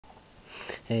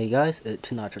Hey guys,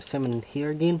 it's Nitro Salmon here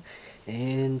again,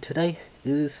 and today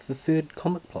is the third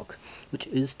comic block, which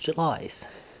is July's.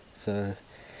 So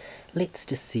let's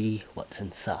just see what's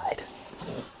inside.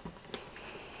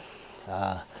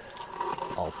 I'll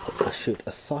put the shirt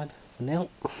aside for now.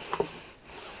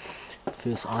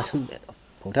 First item that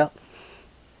I've pulled out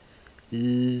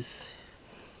is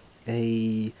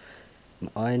a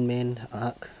Iron Man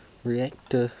Arc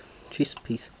Reactor chest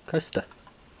piece coaster.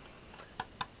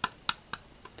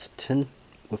 It's tin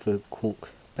with a cork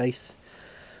base,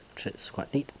 which is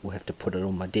quite neat. We'll have to put it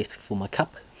on my desk for my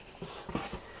cup.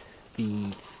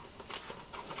 The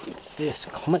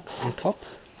first comic on top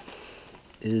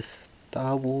is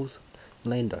Star Wars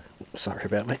Lando. Sorry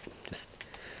about that, just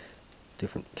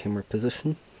different camera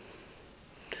position.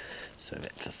 So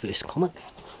that's the first comic.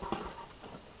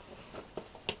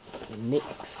 The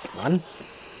next one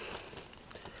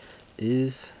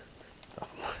is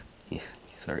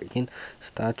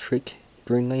Star Trek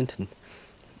Green Lantern,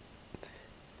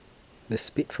 the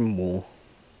Spectrum War.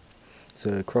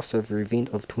 So a crossover event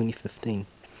of 2015,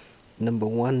 number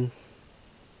 1.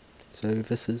 So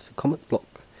this is the comic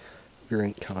block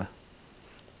variant cover.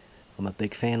 I'm a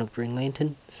big fan of Green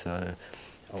Lantern, so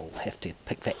I'll have to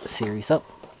pick that series up,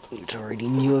 which I already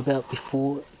knew about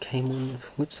before it came on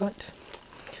the website.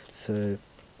 So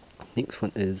next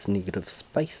one is Negative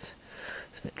Space.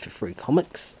 So that's for free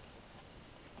comics.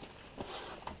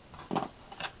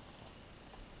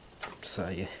 So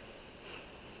yeah,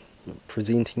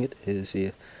 presenting it is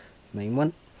the main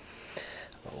one.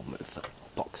 I'll move the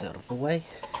box out of the way.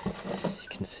 As you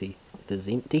can see, it is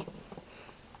empty.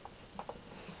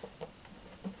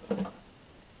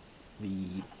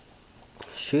 The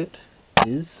shirt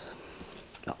is,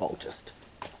 I'll just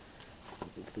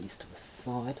move these to the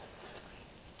side.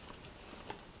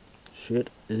 Shirt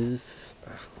is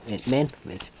Ant-Man,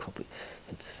 as you probably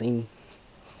had seen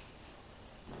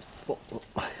before.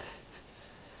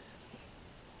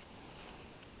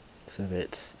 So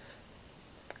that's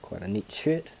quite a neat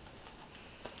shirt.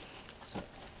 So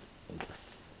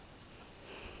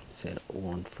set it all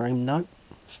on frame note.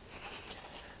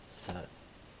 So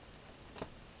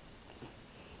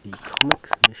the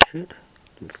comics in the shirt,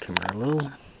 move the camera a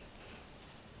little.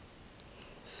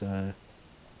 So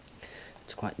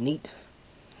it's quite neat.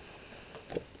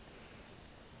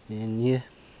 And yeah,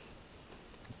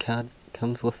 the card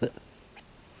comes with it.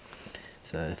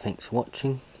 So thanks for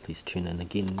watching. Please tune in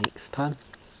again next time.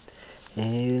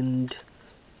 And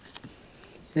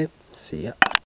yep, see ya.